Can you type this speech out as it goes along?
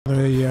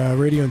A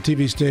radio and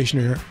TV station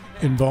are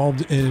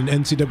involved in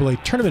an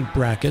NCAA tournament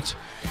bracket.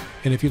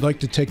 And if you'd like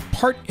to take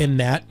part in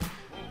that,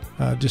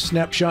 just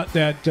snapshot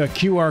that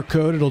QR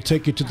code. It'll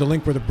take you to the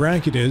link where the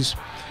bracket is.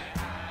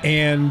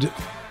 And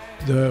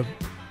the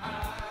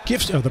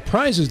gifts, the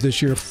prizes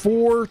this year,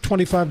 4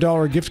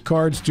 $25 gift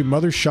cards to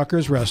Mother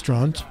Shucker's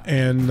Restaurant.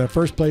 And the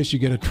first place, you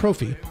get a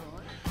trophy.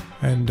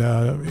 And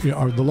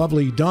the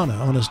lovely Donna,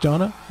 Honest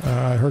Donna,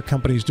 her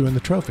company's doing the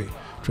trophy.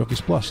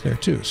 Trophies Plus there,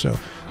 too. So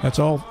that's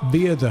all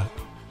via the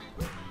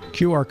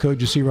QR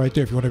code you see right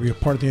there if you want to be a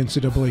part of the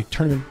NCAA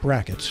tournament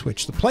brackets,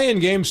 which the play-in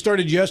game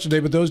started yesterday,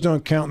 but those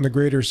don't count in the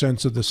greater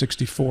sense of the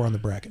 64 on the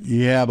bracket.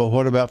 Yeah, but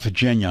what about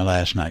Virginia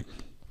last night?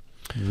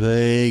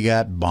 They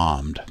got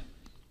bombed.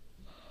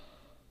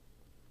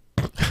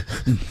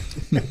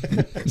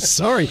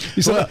 Sorry.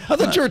 I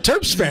thought you were a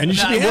Terps fan. You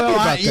should be happy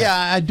about that. Yeah,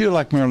 I do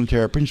like Maryland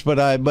Terrapins, but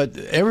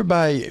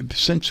everybody,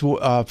 since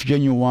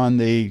Virginia won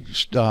the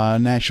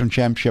national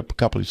championship a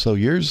couple of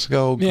years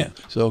ago,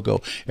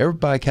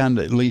 everybody kind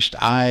of, at least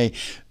I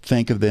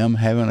think of them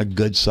having a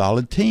good,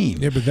 solid team.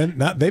 Yeah, but then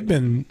they've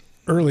been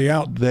early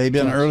out. They've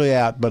been early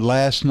out, but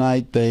last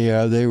night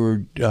they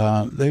were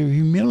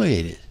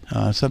humiliated,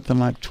 something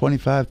like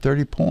 25,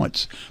 30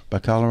 points by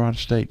Colorado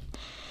State.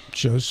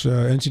 Shows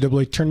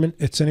NCAA tournament,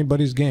 it's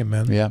anybody's game,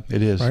 man. Yeah,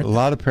 it is. Right? A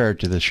lot of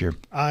parity this year.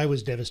 I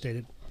was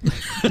devastated.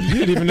 You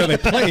didn't even know they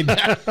played.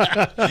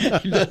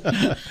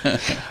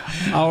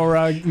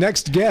 Our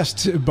next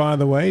guest, by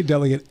the way,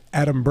 Delegate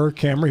Adam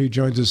Burkhammer. He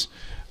joins us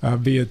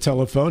via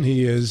telephone.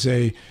 He is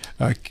a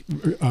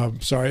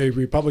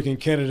Republican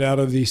candidate out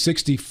of the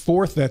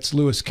 64th. That's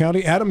Lewis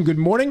County. Adam, good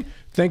morning.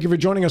 Thank you for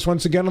joining us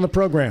once again on the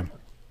program.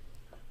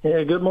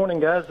 Yeah, good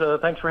morning, guys.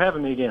 Thanks for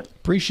having me again.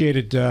 Appreciate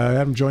it.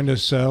 Adam joined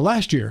us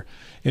last year,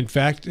 in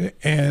fact,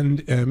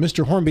 and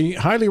Mr. Hornby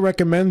highly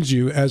recommends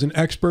you as an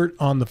expert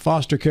on the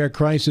foster care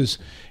crisis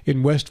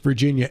in West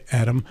Virginia,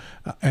 Adam.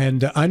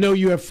 And I know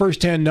you have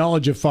firsthand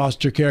knowledge of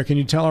foster care. Can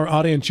you tell our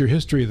audience your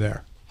history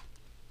there?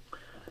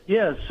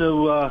 Yeah,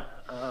 so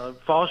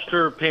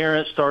foster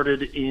parents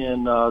started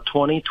in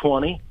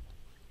 2020,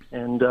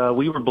 and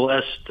we were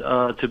blessed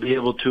to be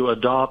able to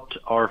adopt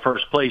our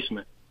first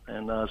placement.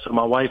 And so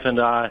my wife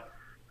and I,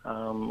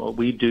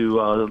 we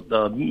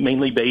do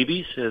mainly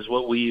babies is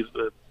what we've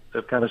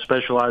have kind of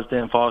specialized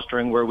in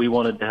fostering where we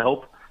wanted to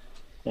help.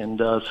 And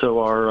so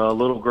our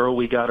little girl,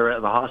 we got her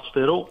at the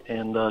hospital,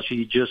 and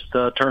she just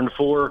turned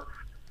 4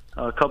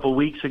 a couple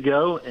weeks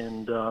ago.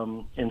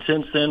 And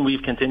since then,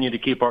 we've continued to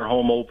keep our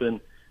home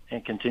open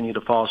and continue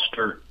to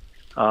foster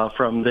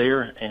from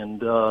there,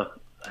 and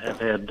have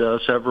had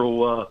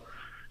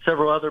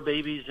several other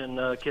babies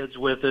and kids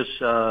with us.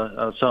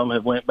 Some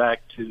have went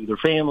back to their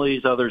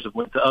families. Others have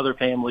went to other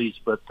families,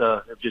 but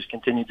have just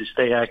continued to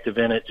stay active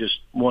in it. Just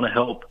want to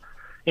help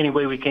any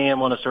way we can,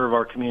 want to serve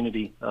our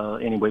community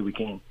any way we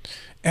can.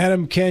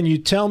 Adam, can you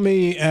tell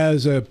me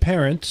as a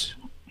parent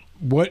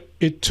what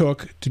it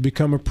took to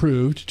become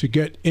approved, to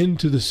get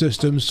into the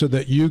system so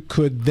that you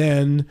could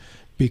then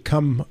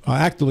become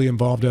actively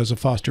involved as a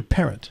foster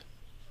parent?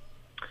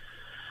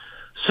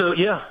 So,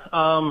 yeah,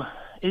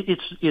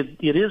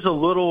 It is a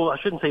little, I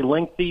shouldn't say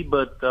lengthy,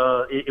 but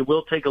it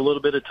will take a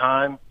little bit of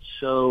time.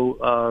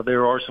 So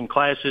there are some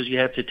classes you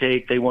have to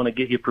take. They want to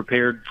get you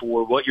prepared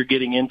for what you're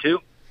getting into.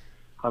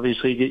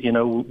 Obviously,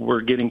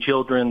 we're getting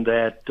children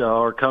that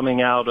are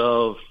coming out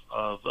of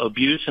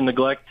abuse and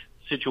neglect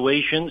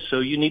situations. So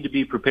you need to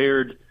be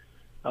prepared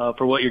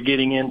for what you're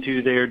getting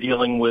into there,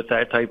 dealing with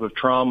that type of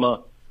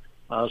trauma.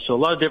 So a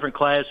lot of different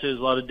classes,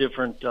 a lot of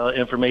different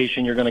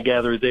information you're going to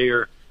gather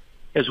there,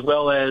 as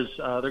well as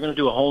they're going to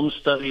do a home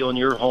study on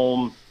your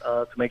home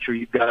to make sure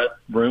you've got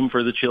room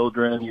for the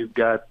children. You've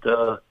got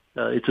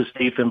it's a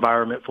safe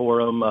environment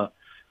for them.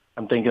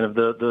 I'm thinking of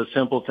the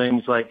simple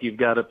things like you've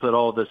got to put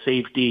all the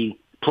safety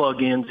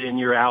plug-ins in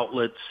your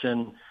outlets,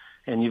 and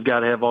you've got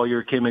to have all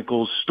your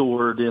chemicals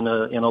stored in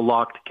a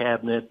locked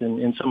cabinet,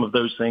 and some of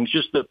those things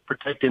just to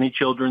protect any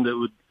children that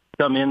would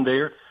come in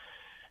there.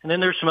 And then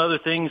there's some other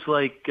things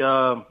like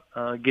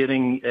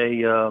getting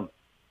a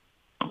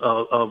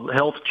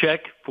health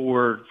check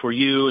for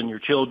you and your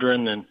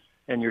children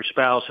and your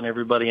spouse and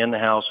everybody in the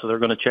house. So they're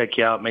going to check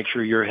you out, make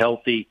sure you're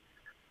healthy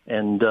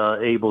and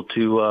able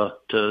to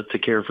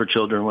care for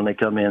children when they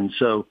come in.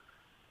 So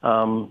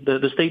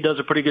the state does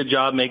a pretty good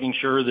job making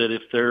sure that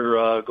if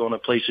they're going to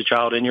place a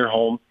child in your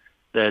home,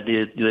 that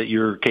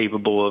you're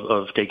capable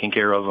of taking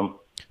care of them.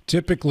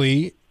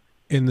 Typically,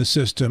 in the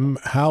system,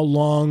 how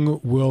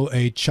long will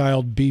a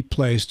child be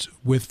placed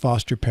with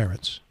foster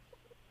parents?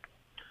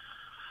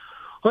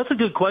 Well, that's a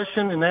good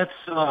question, and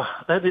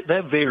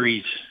that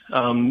varies.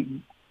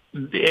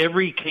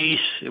 Every case,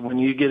 when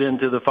you get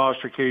into the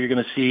foster care, you're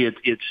going to see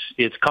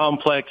it's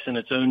complex in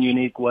its own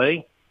unique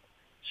way.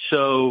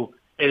 So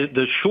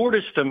the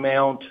shortest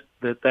amount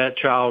that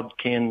child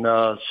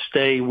can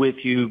stay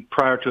with you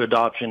prior to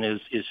adoption is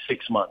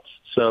 6 months.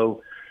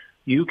 So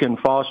you can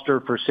foster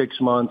for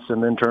 6 months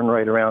and then turn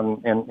right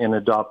around and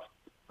adopt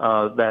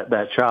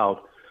that child.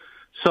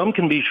 Some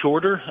can be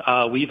shorter.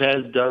 We've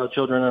had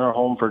children in our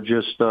home for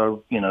just 3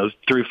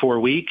 or 4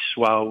 weeks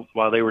while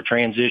they were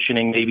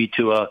transitioning maybe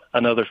to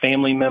another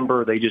family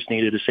member. They just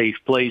needed a safe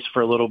place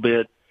for a little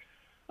bit.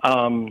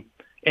 And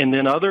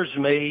then others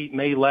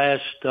may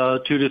last 2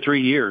 to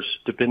 3 years,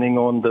 depending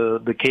on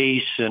the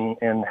case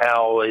and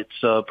how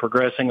it's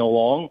progressing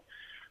along.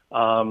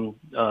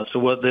 So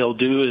what they'll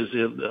do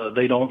is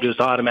they don't just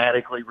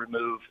automatically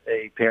remove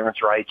a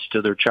parent's rights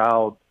to their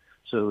child.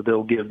 So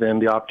they'll give them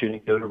the opportunity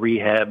to go to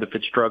rehab if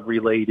it's drug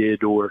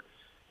related, or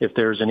if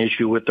there's an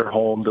issue with their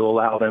home, they'll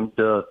allow them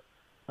to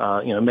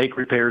make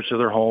repairs to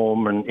their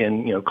home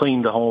and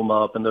clean the home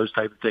up and those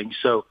type of things.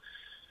 So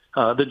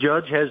the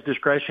judge has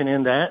discretion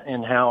in that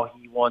and how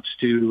he wants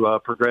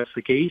to progress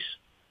the case.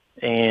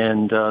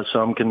 And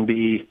some can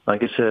be,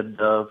 like I said,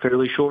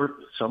 fairly short.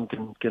 Some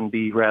can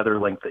be rather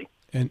lengthy.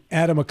 And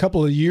Adam, a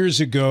couple of years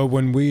ago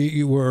when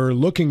we were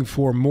looking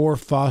for more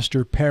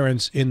foster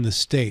parents in the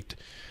state,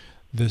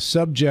 the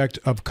subject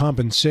of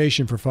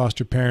compensation for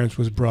foster parents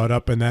was brought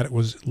up, and that it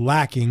was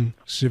lacking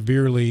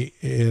severely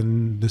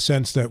in the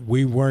sense that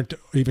we weren't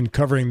even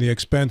covering the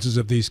expenses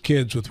of these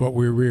kids with what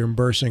we were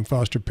reimbursing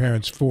foster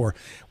parents for.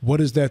 What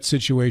is that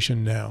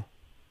situation now?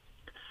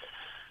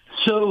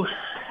 So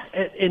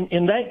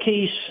in that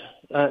case,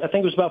 I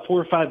think it was about 4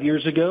 or 5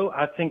 years ago,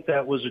 I think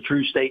that was a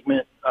true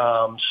statement.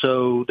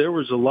 So there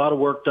was a lot of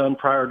work done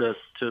prior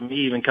to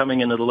me even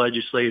coming into the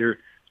legislature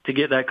to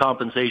get that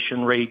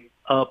compensation rate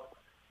up.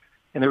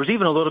 And there was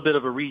even a little bit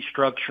of a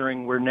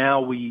restructuring where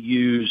now we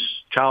use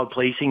child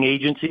placing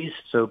agencies.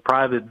 So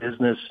private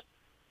business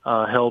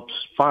helps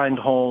find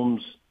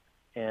homes,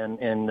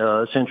 and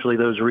essentially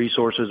those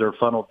resources are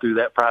funneled through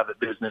that private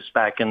business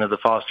back into the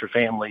foster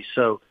family.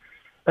 So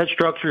that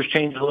structure's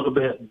changed a little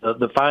bit.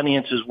 The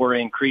finances were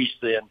increased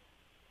then.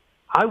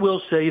 I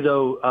will say,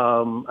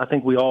 though, I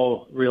think we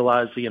all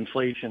realize the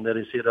inflation that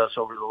has hit us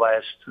over the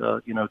last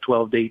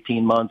 12 to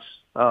 18 months.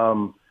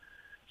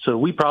 So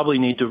we probably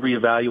need to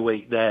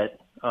reevaluate that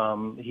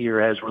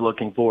here as we're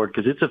looking forward,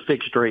 because it's a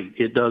fixed rate.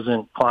 It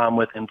doesn't climb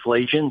with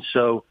inflation.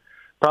 So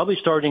probably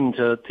starting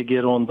to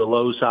get on the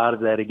low side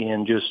of that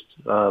again, just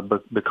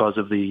because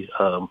of the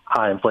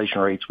high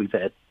inflation rates we've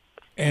had.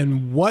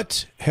 And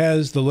what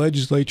has the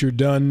legislature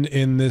done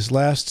in this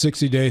last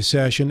 60-day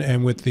session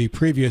and with the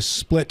previous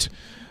split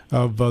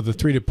of the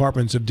 3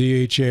 departments of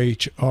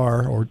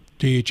DHHR or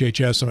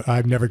DHHS,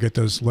 I never get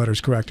those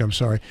letters correct, I'm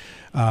sorry,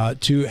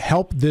 to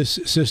help this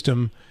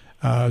system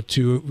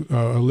to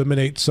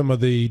eliminate some of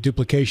the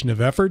duplication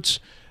of efforts,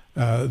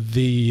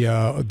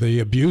 the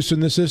abuse in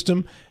the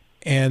system,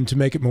 and to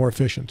make it more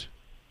efficient?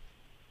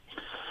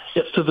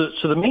 Yeah, so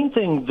the main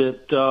thing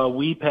that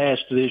we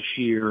passed this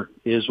year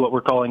is what we're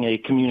calling a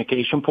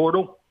communication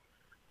portal.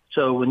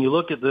 So when you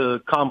look at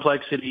the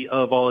complexity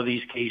of all of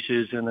these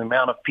cases and the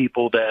amount of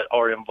people that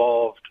are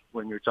involved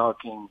when you're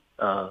talking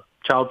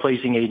child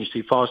placing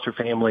agency, foster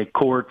family,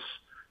 courts,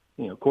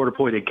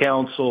 court-appointed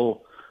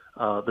counsel,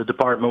 the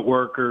department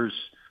workers,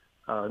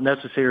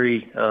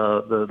 necessary,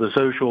 the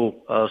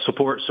social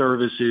support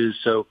services.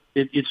 So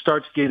it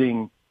starts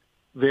getting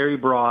very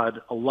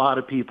broad, a lot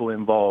of people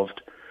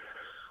involved.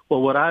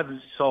 Well, what I've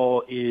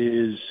saw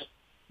is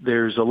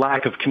there's a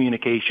lack of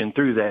communication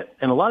through that.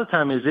 And a lot of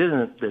time it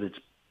isn't that it's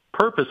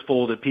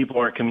purposeful that people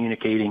aren't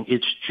communicating.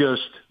 It's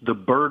just the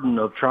burden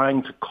of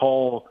trying to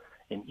call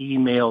and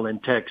email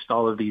and text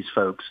all of these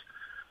folks.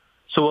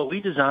 So what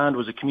we designed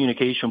was a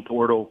communication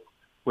portal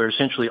where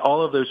essentially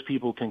all of those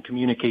people can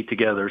communicate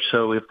together.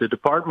 So if the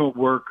department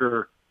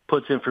worker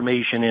puts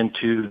information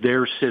into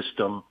their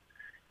system,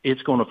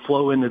 it's going to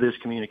flow into this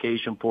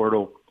communication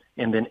portal,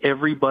 and then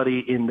everybody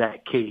in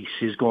that case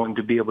is going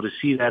to be able to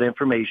see that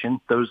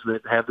information, those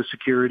that have the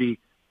security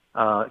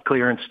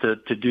clearance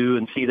to do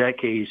and see that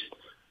case,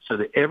 so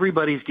that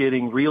everybody's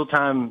getting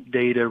real-time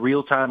data,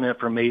 real-time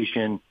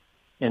information,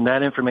 and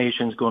that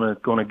information is going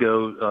to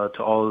go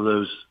to all of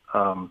those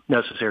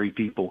necessary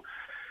people.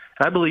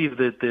 I believe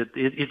that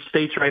it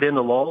states right in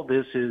the law,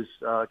 this is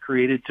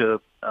created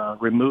to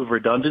remove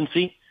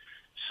redundancy.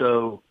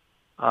 So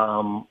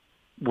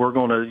we're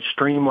going to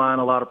streamline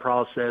a lot of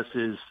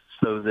processes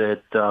so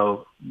that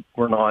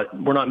we're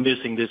not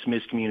missing this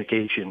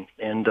miscommunication.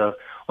 And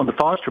on the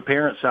foster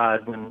parent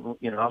side, when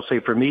I'll say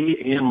for me,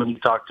 and when you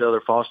talk to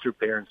other foster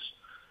parents,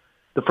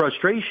 the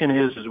frustration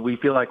is we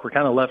feel like we're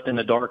kind of left in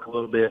the dark a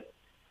little bit.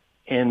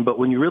 But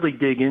when you really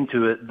dig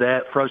into it,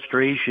 that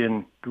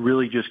frustration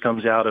really just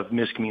comes out of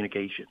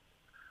miscommunication.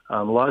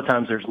 A lot of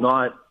times there's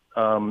not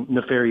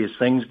nefarious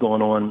things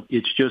going on.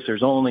 It's just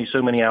there's only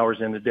so many hours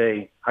in the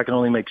day. I can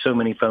only make so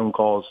many phone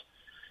calls.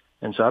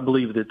 And so I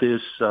believe that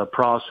this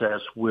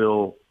process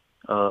will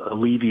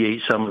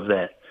alleviate some of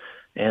that.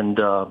 And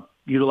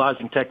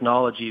utilizing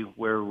technology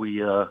where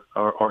we are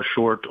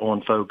short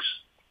on folks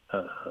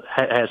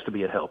has to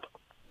be a help.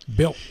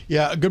 Bill.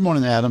 Yeah, good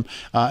morning, Adam,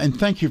 and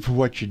thank you for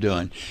what you're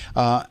doing.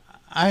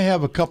 I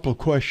have a couple of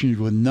questions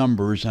with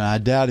numbers, and I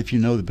doubt if you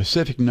know the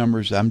specific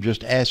numbers. I'm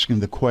just asking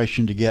the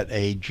question to get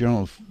a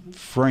general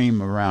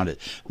frame around it,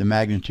 the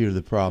magnitude of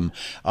the problem.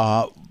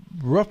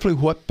 roughly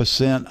what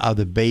percent of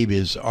the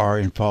babies are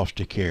in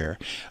foster care?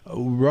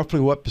 Roughly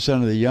what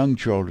percent of the young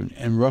children,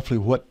 and roughly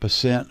what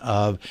percent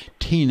of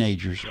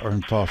teenagers are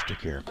in foster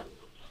care?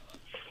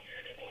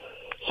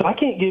 So I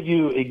can't give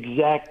you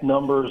exact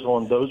numbers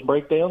on those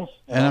breakdowns.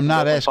 And I'm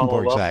not asking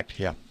for exact,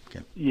 yeah. Okay.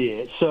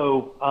 Yeah,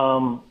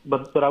 so,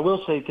 but I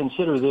will say,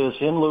 consider this,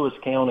 in Lewis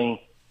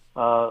County,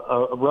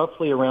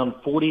 roughly around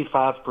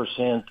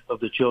 45% of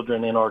the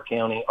children in our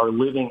county are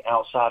living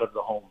outside of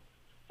the home.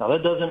 Now,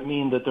 that doesn't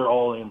mean that they're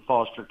all in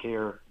foster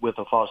care with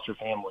a foster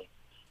family.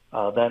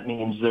 That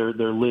means they're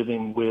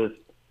living with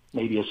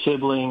maybe a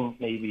sibling,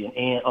 maybe an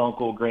aunt,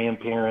 uncle,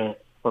 grandparent,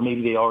 or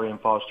maybe they are in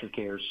foster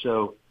care.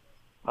 So,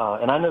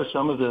 and I know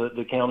some of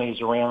the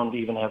counties around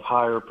even have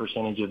higher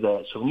percentage of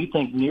that. So when you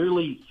think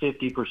nearly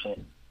 50%,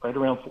 right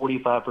around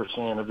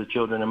 45% of the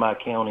children in my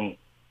county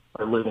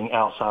are living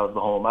outside of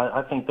the home,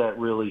 I think that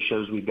really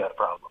shows we've got a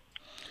problem.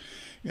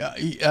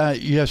 Yeah,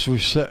 yes, we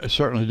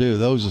certainly do.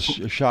 Those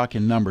are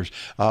shocking numbers.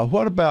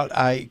 What about,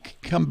 I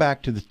come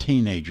back to the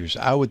teenagers.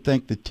 I would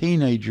think the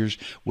teenagers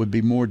would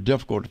be more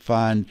difficult to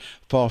find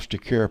foster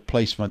care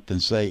placement than,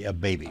 say, a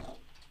baby.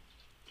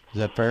 Is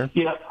that fair?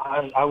 Yeah,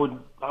 I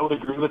would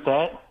agree with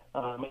that.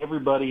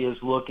 Everybody is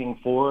looking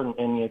for,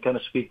 and you kind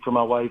of speak for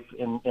my wife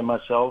and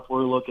myself,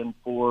 we're looking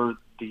for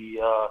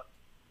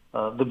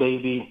the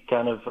baby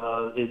kind of,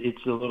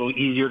 it's a little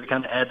easier to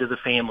kind of add to the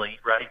family,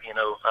 right? You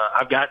know,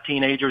 I've got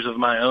teenagers of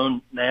my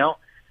own now,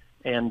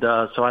 and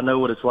so I know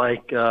what it's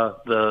like,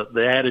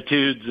 the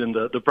attitudes and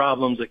the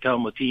problems that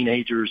come with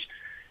teenagers.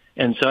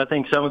 And so I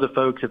think some of the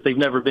folks, if they've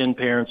never been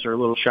parents, are a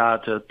little shy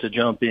to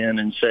jump in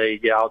and say,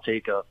 yeah, I'll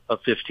take a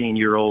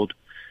 15-year-old.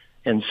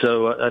 And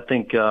so I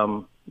think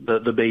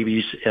the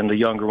babies and the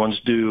younger ones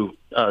do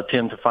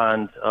tend to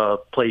find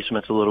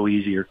placements a little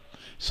easier.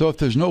 So if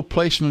there's no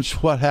placements,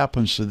 what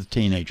happens to the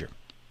teenager?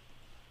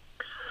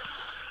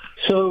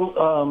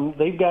 So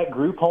they've got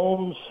group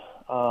homes,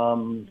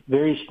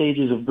 various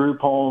stages of group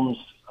homes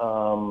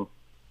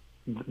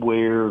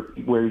where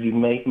you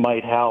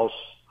might house,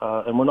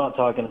 and we're not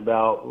talking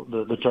about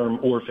the term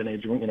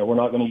orphanage. You know, we're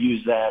not going to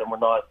use that, and we're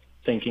not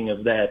thinking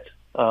of that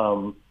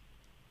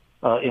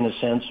in a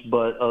sense,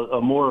 but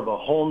a more of a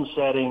home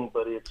setting.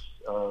 But it's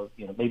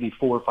maybe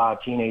 4 or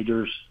 5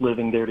 teenagers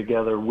living there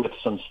together with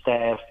some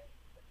staff.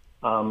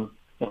 A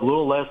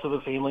little less of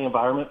a family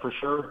environment for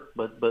sure,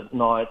 but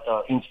not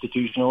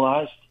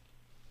institutionalized.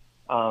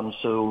 But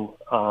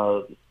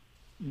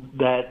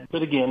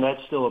again,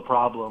 that's still a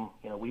problem.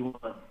 You know,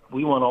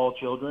 we want all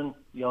children,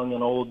 young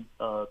and old,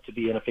 to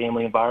be in a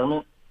family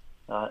environment.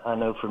 I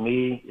know for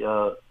me,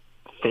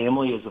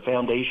 family is the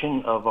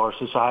foundation of our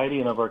society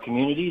and of our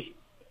communities.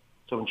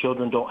 So when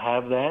children don't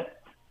have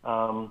that,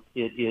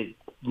 it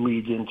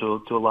leads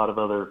into a lot of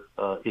other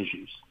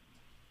issues.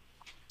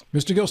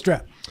 Mr.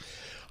 Gilstrap.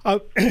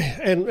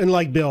 And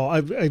like Bill,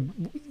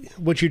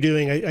 what you're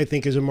doing, I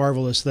think, is a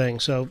marvelous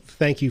thing. So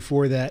thank you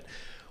for that.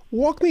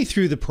 Walk me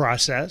through the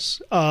process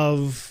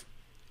of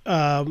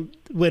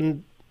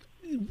when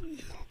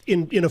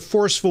in a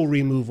forceful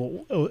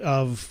removal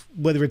of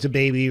whether it's a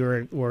baby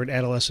or an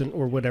adolescent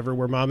or whatever,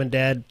 where mom and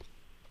dad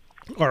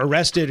are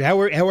arrested,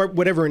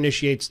 whatever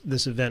initiates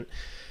this event,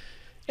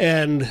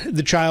 and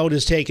the child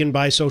is taken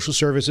by social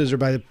services or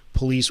by the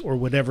police or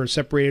whatever,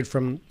 separated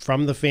from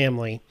the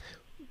family.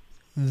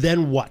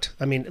 Then what?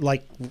 I mean,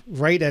 like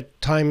right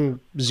at time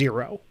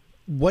 0,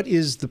 what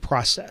is the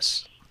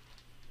process?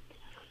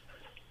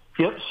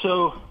 Yep.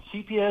 So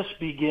CPS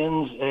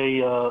begins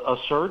a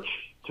search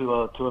to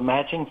a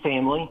matching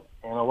family,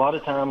 and a lot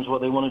of times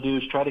what they want to do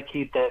is try to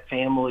keep that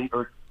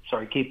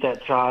keep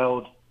that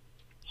child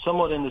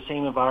somewhat in the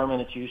same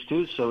environment it's used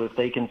to. So if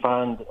they can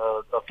find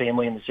a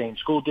family in the same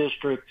school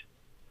district,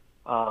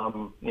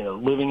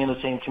 living in the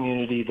same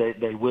community,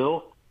 they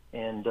will.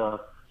 And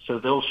so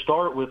they'll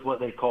start with what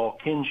they call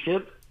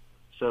kinship.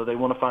 So they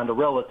want to find a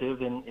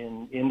relative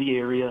in the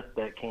area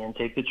that can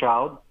take the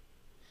child.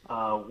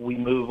 We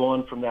move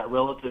on from that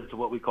relative to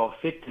what we call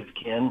fictive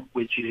kin,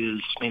 which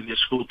is maybe a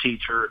school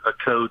teacher, a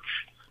coach,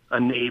 a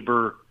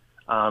neighbor.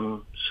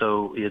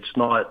 So it's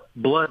not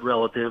blood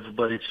relative,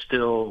 but it's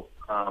still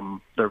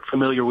they're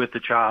familiar with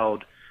the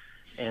child.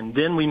 And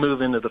then we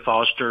move into the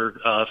foster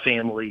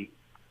family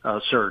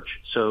search.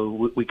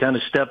 So we kind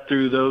of step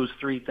through those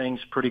 3 things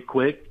pretty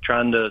quick,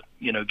 trying to,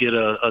 get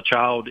a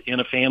child in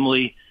a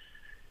family.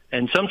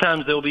 And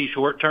sometimes they'll be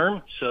short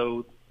term.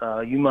 So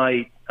you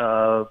might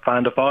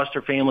find a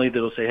foster family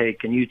that'll say, hey,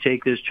 can you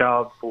take this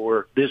child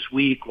for this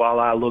week while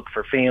I look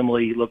for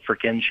family, look for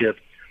kinship?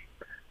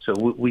 So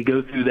we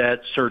go through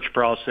that search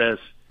process,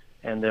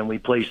 and then we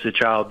place the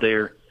child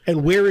there.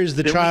 And where is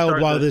the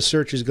child while this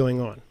search is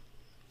going on?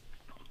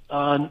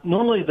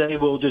 Normally they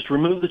will just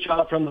remove the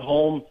child from the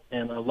home,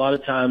 and a lot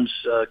of times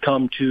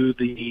come to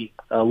the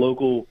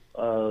local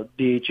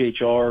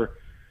DHHR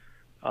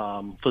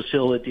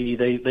facility.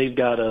 They've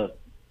got a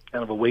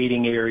kind of a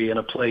waiting area and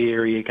a play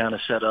area kind of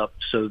set up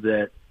so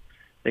that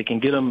they can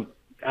get them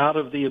out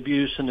of the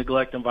abuse and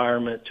neglect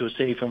environment to a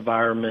safe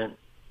environment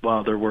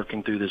while they're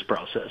working through this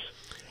process.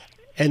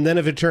 And then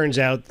if it turns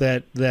out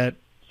that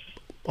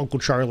Uncle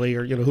Charlie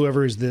or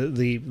whoever is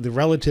the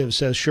relative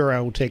says, sure, I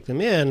will take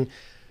them in.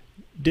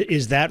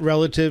 Does that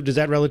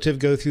relative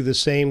go through the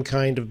same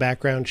kind of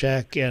background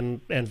check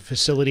and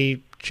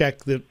facility check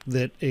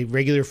that a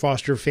regular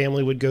foster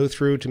family would go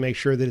through to make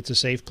sure that it's a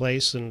safe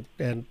place and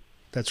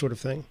that sort of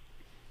thing?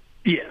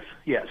 Yes.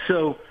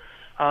 So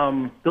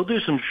they'll do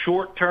some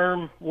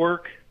short-term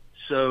work.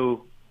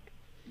 So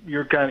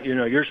you're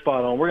you're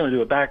spot on. We're going to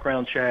do a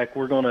background check.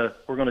 We're going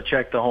to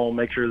check the home,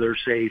 make sure they're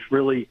safe.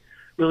 Really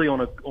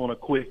on a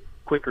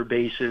quicker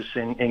basis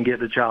and get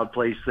the child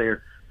placed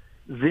there.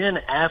 Then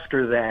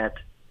after that,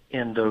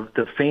 in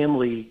the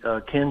family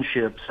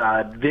kinship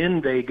side,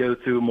 then they go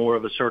through more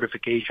of a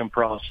certification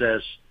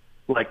process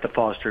like the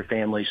foster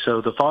family.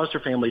 So the foster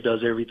family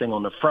does everything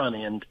on the front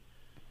end.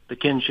 The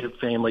kinship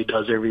family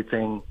does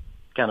everything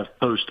kind of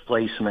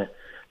post-placement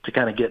to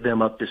kind of get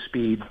them up to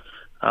speed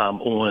on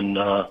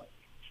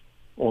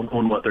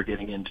what they're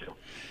getting into.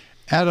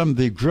 Adam,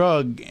 the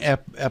drug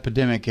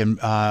epidemic in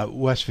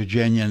West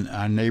Virginia and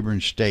our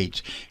neighboring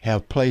states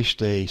have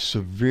placed a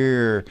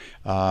severe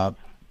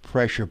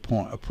pressure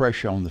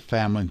on the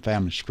family and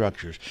family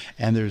structures,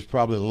 and there's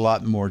probably a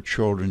lot more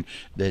children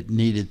that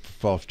needed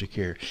foster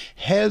care.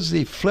 Has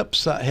the flip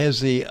side,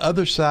 has the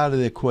other side of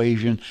the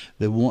equation,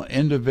 the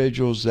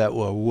individuals that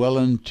were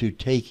willing to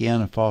take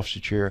in a foster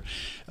care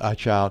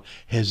child,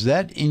 has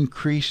that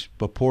increased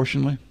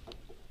proportionally?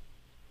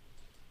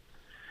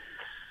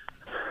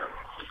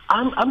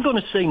 I'm going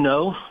to say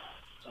no.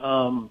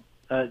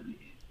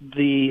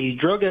 The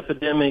drug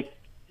epidemic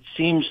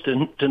seems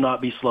to not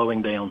be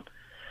slowing down,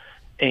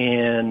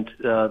 and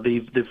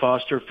the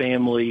foster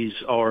families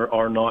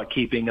are not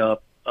keeping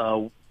up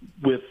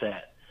with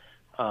that.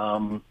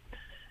 So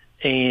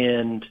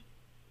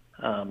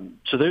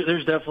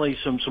there's definitely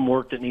some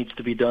work that needs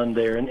to be done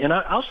there, and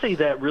I'll say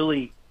that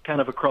really kind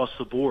of across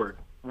the board.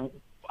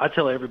 I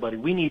tell everybody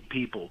we need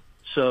people.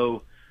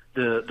 So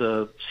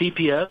the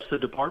CPS, the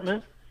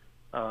department.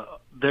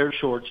 They're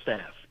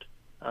short-staffed.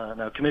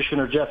 Now,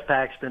 Commissioner Jeff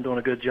Pack's been doing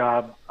a good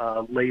job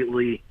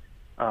lately.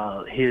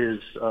 His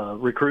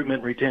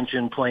recruitment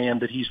retention plan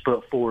that he's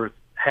put forth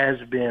has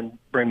been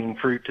bringing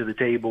fruit to the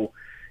table,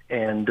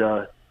 and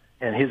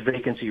his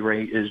vacancy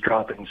rate is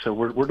dropping. So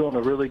we're doing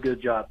a really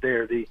good job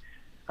there.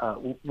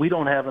 We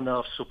don't have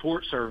enough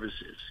support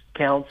services,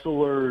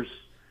 counselors,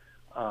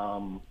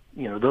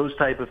 those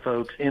type of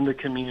folks in the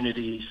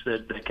communities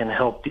that can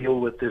help deal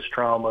with this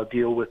trauma,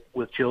 deal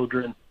with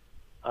children.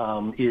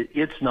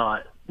 It's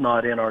not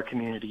in our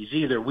communities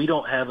either. We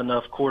don't have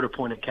enough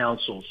court-appointed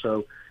counsel.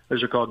 So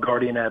those are called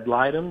guardian ad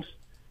litems.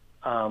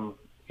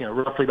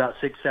 Roughly about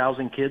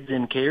 6,000 kids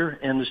in care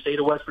in the state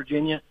of West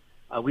Virginia.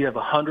 We have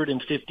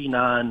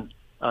 159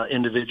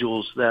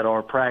 individuals that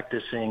are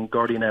practicing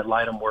guardian ad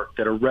litem work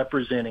that are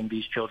representing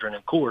these children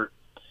in court.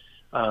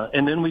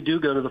 And then we do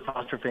go to the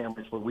foster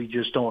families where we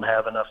just don't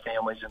have enough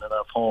families and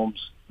enough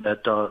homes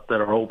that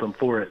are open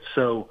for it.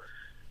 So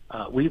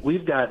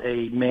we've got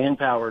a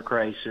manpower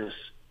crisis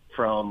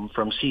from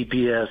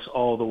CPS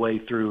all the way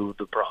through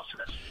the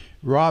process.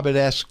 Rob had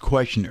asked a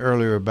question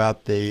earlier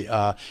about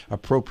the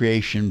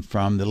appropriation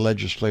from the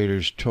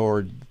legislators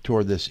toward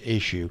this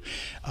issue.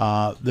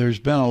 There's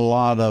been a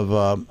lot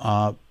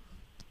of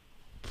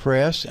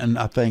press, and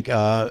I think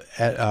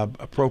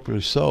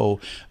appropriately so,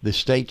 the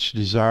state's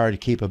desire to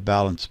keep a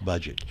balanced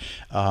budget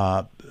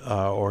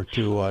or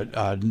to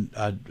a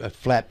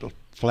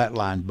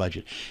flatline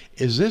budget.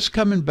 Is this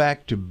coming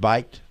back to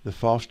bite the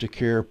foster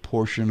care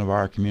portion of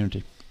our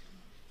community?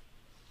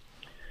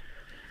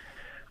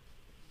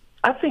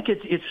 I think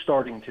it's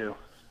starting to.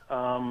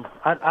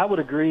 I would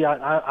agree.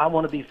 I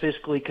want to be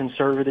fiscally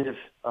conservative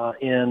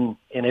in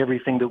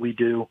everything that we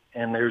do,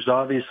 and there's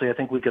obviously, I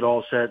think we could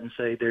all sit and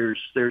say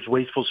there's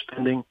wasteful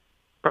spending,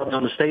 probably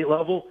on the state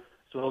level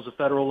as well as the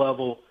federal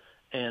level,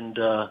 and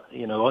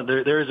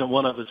there isn't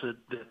one of us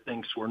that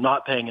thinks we're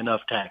not paying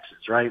enough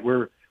taxes, right?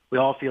 We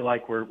all feel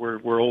like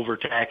we're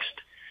overtaxed,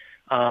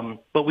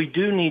 but we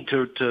do need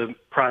to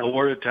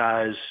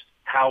prioritize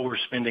how we're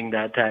spending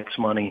that tax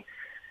money,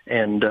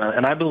 and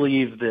I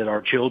believe that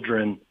our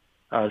children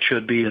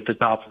should be at the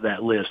top of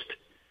that list,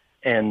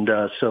 and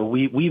so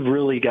we've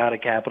really got to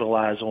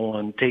capitalize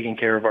on taking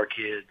care of our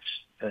kids.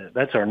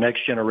 That's our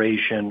next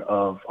generation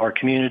of our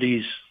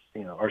communities,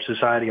 our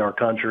society, our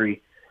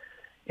country,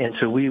 and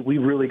so we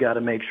really got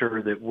to make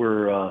sure that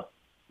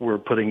we're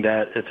putting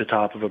that at the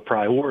top of a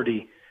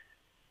priority.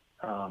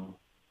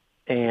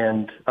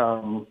 And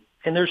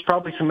there's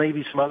probably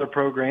maybe some other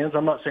programs.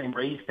 I'm not saying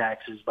raise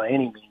taxes by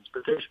any means,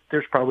 but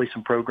there's probably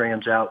some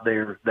programs out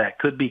there that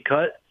could be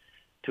cut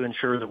to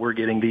ensure that we're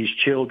getting these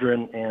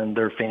children and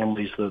their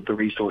families the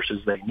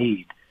resources they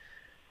need.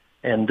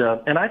 And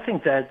I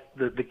think that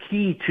the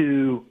key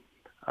to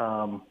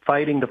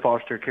fighting the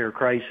foster care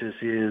crisis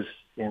is,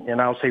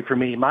 and I'll say for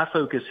me, my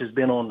focus has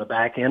been on the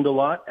back end a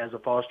lot as a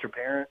foster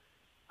parent.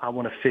 I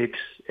want to fix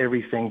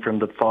everything from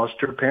the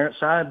foster parent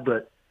side,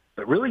 but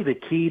really the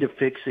key to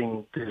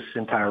fixing this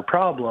entire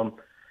problem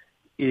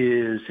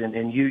is,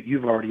 and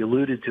you've already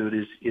alluded to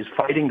it, is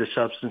fighting the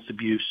substance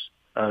abuse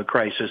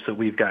crisis that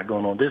we've got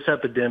going on. This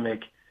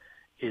epidemic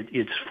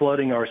It's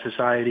flooding our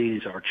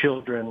societies, our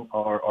children,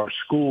 our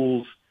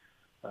schools.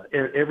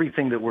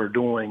 Everything that we're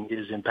doing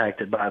is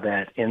impacted by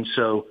that. And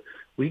so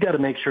we got to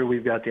make sure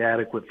we've got the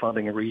adequate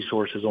funding and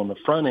resources on the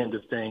front end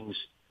of things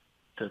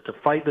to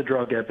fight the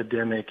drug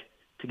epidemic,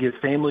 to give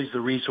families the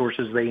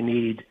resources they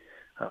need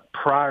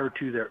prior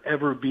to there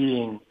ever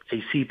being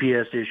a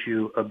CPS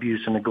issue,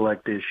 abuse and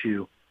neglect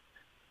issue,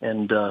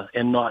 and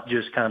not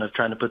just kind of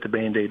trying to put the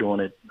Band-Aid on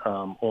it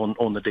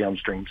on the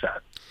downstream side.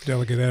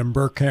 Delegate Adam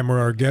Burkhammer,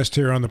 our guest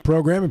here on the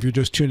program. If you're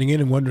just tuning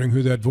in and wondering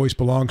who that voice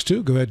belongs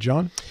to, go ahead,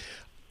 John.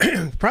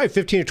 Probably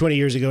 15 or 20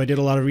 years ago, I did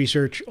a lot of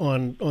research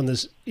on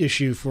this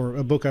issue for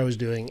a book I was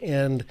doing,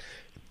 and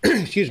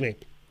excuse me,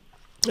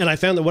 and I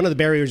found that one of the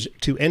barriers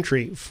to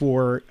entry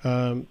for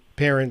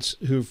parents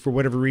who, for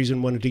whatever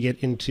reason, wanted to get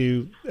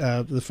into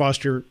the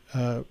foster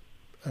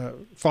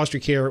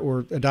care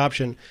or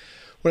adoption,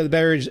 one of the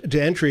barriers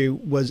to entry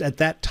was at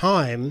that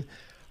time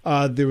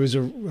there was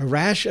a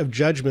rash of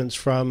judgments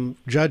from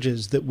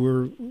judges that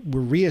were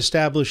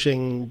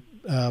reestablishing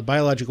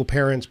biological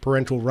parents'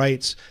 parental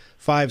rights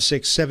 5,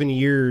 6, 7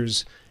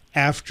 years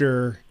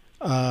after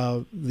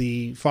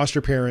the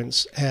foster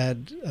parents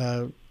had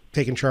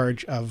taken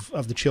charge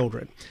of the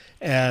children.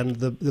 And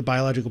the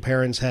biological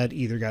parents had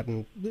either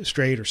gotten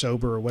straight or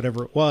sober or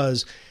whatever it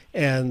was.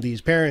 And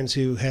these parents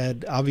who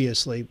had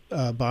obviously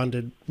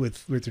bonded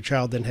with their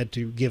child then had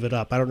to give it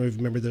up. I don't know if you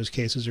remember those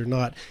cases or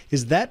not.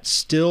 Is that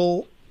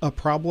still a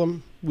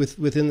problem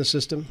within the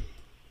system?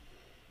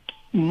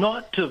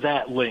 Not to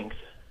that length.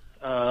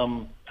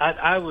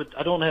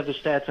 I don't have the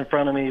stats in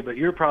front of me, but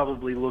you're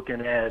probably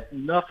looking at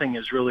nothing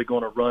is really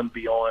going to run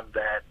beyond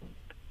that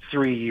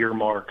 3-year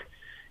mark.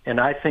 And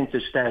I think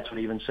the stats would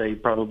even say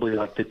probably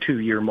like the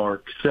 2-year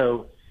mark.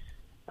 So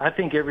I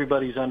think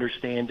everybody's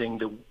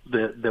understanding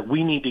that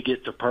we need to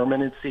get to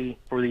permanency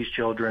for these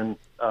children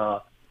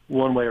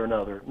one way or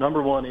another.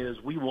 Number one is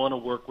we want to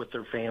work with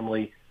their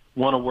family,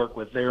 want to work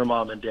with their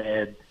mom and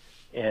dad,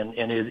 and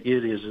it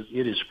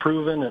is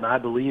proven, and I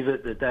believe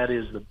that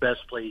is the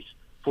best place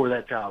for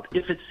that child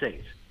if it's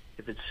safe.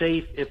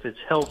 If it's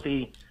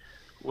healthy,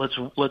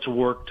 let's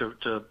work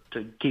to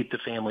keep the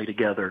family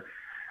together.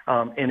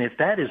 And if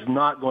that is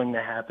not going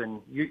to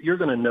happen, you're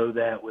going to know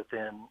that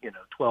within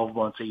 12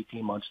 months,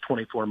 18 months,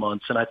 24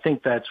 months. And I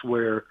think that's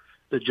where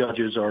the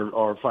judges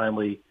are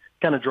finally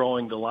kind of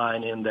drawing the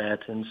line in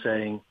that and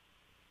saying,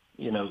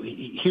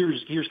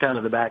 here's kind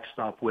of the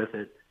backstop with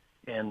it.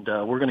 And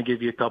we're going to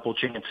give you a couple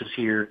chances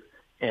here.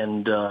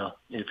 And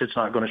if it's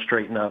not going to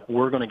straighten up,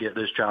 we're going to get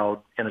this child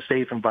in a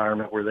safe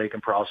environment where they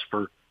can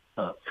prosper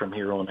from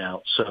here on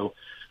out. So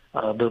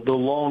the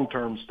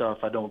long-term stuff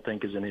I don't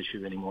think is an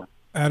issue anymore.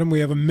 Adam, we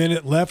have a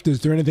minute left.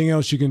 Is there anything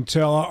else you can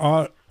tell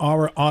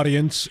our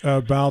audience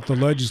about the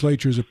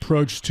legislature's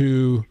approach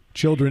to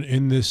children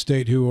in this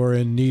state who are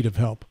in need of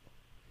help?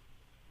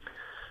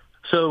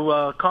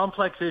 So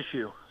complex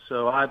issue.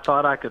 So I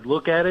thought I could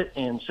look at it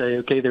and say,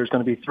 okay, there's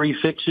going to be 3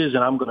 fixes,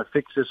 and I'm going to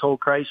fix this whole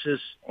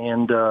crisis,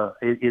 and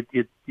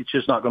it's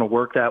just not going to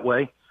work that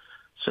way.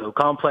 So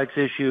complex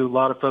issue, a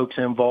lot of folks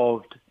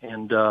involved,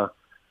 and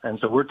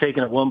so we're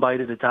taking it one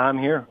bite at a time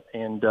here,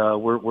 and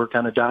we're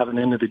kind of diving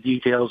into the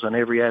details on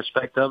every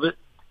aspect of it.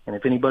 And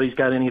if anybody's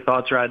got any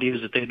thoughts or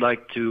ideas that they'd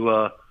like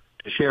to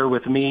share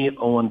with me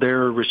on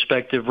their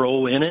respective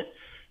role in it,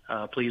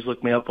 please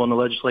look me up on the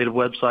legislative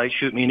website,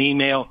 shoot me an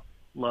email.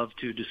 Love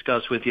to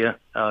discuss with you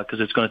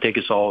because it's going to take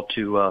us all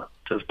to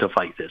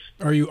fight this.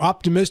 Are you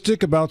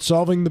optimistic about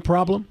solving the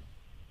problem?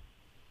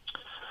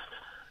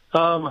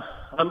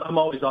 I'm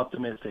always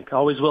optimistic,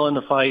 always willing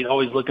to fight,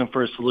 always looking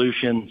for a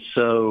solution.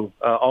 So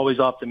always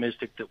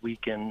optimistic that we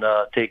can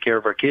take care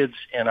of our kids.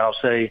 And I'll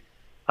say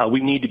we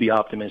need to be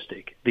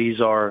optimistic.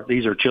 These are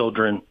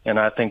children, and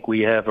I think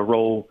we have a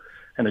role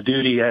and a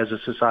duty as a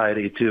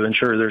society to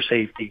ensure their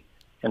safety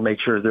and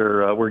make sure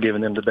we're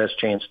giving them the best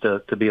chance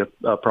to be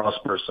a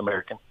prosperous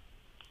American.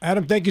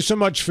 Adam, thank you so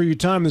much for your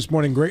time this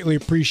morning. Greatly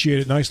appreciate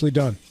it. Nicely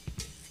done.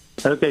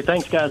 Okay,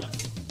 thanks, guys.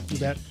 You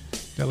bet.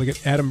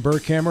 Delegate Adam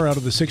Burkhammer out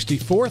of the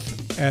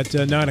 64th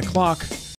at 9 o'clock.